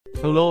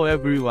Hello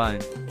everyone,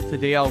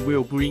 today I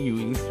will bring you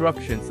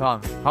instructions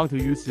on how to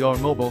use your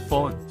mobile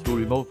phone to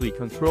remotely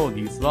control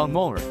this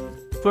lawnmower.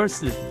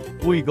 First,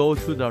 we go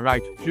to the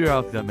right gear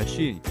of the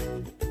machine.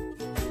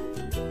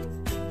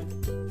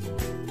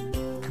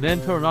 Then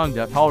turn on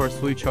the power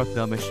switch of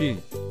the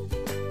machine.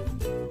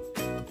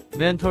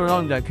 Then turn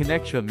on the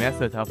connection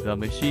method of the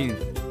machine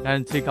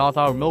and take out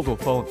our mobile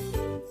phone.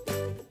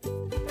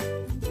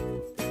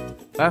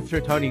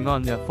 After turning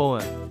on the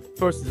phone,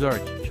 first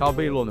search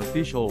Chabelon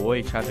official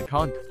WeChat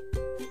account.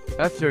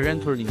 After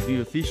entering the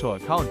official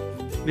account,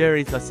 there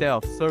is a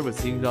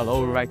self-service in the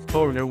lower right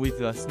corner with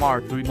a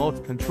smart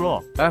remote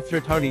control. After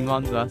turning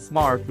on the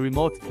smart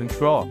remote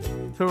control,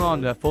 turn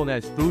on the phone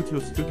as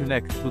Bluetooth to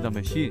connect to the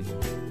machine.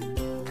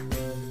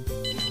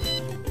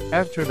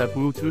 After the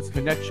Bluetooth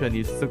connection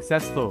is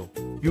successful,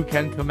 you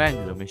can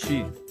command the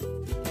machine.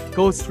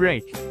 Go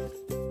straight.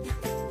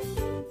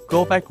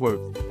 Go backward.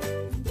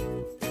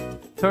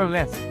 Turn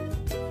left.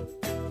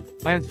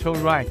 And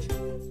turn right.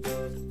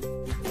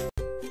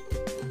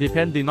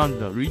 Depending on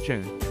the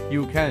region,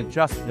 you can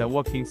adjust the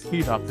working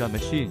speed of the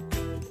machine,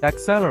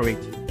 accelerate,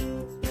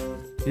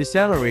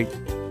 decelerate,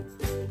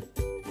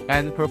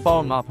 and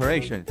perform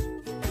operations.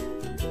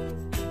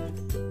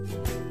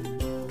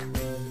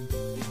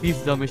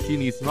 If the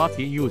machine is not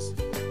in use,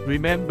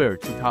 remember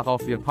to cut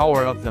off the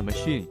power of the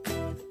machine.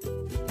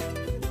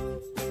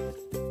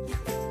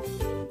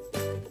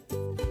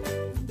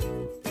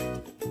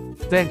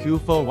 Thank you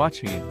for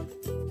watching.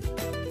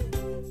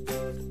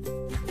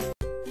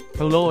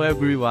 Hello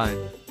everyone,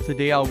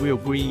 today I will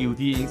bring you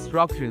the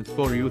instructions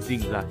for using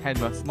the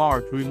Hanma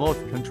Smart Remote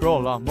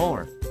Control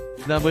Lawnmower.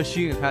 The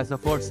machine has a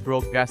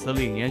 4-stroke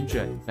gasoline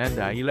engine and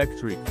an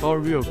electric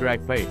 4-wheel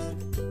drive base.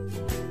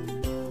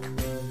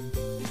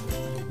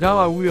 Now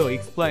I will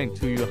explain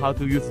to you how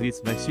to use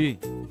this machine.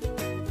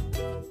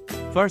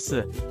 First,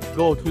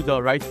 go to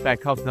the right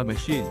back of the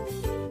machine.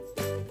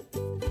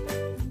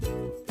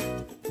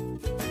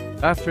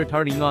 After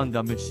turning on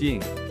the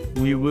machine,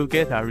 we will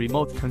get a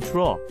remote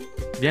control.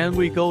 Then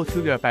we go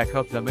to the back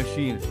of the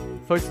machine.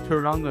 First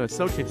turn on the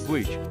circuit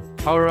switch,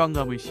 power on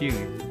the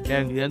machine,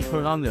 and then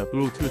turn on the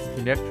Bluetooth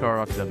connector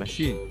of the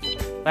machine.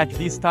 At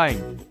this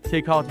time,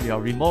 take out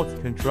your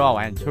remote control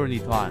and turn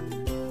it on.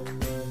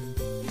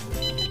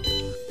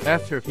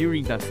 After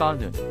hearing the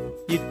sound,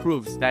 it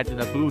proves that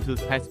the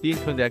Bluetooth has been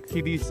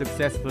connected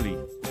successfully.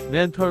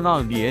 Then turn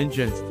on the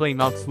engine's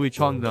flame out switch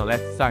on the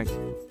left side.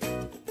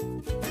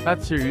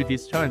 After it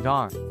is turned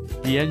on,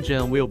 the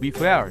engine will be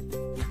flared.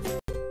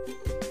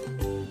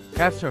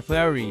 After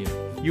flaring,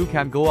 you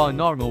can go on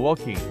normal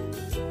walking.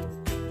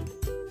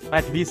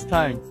 At this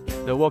time,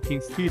 the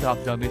walking speed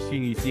of the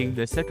machine is in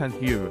the second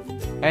gear,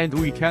 and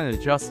we can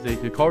adjust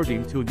it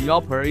according to the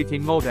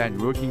operating mode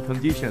and working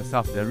conditions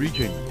of the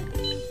region.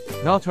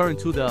 Now turn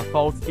to the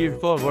fourth gear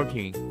for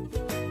working.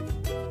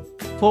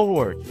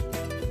 Forward.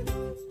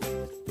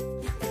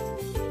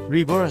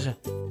 Reverse.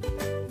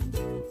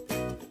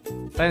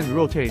 And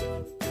rotate.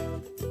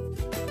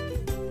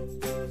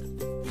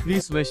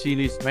 This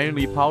machine is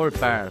mainly powered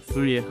by a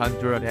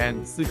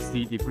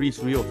 360 degrees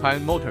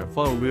real-time motor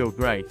 4-wheel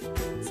drive,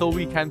 so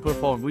we can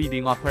perform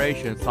weeding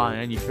operations on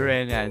any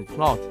terrain and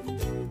plot.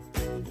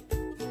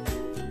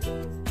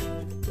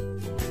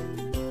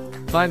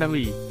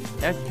 Finally,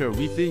 after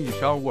we finish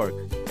our work,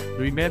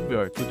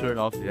 remember to turn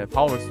off the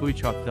power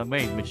switch of the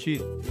main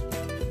machine.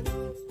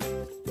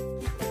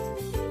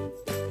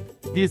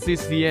 This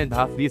is the end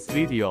of this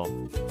video.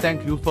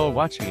 Thank you for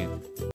watching.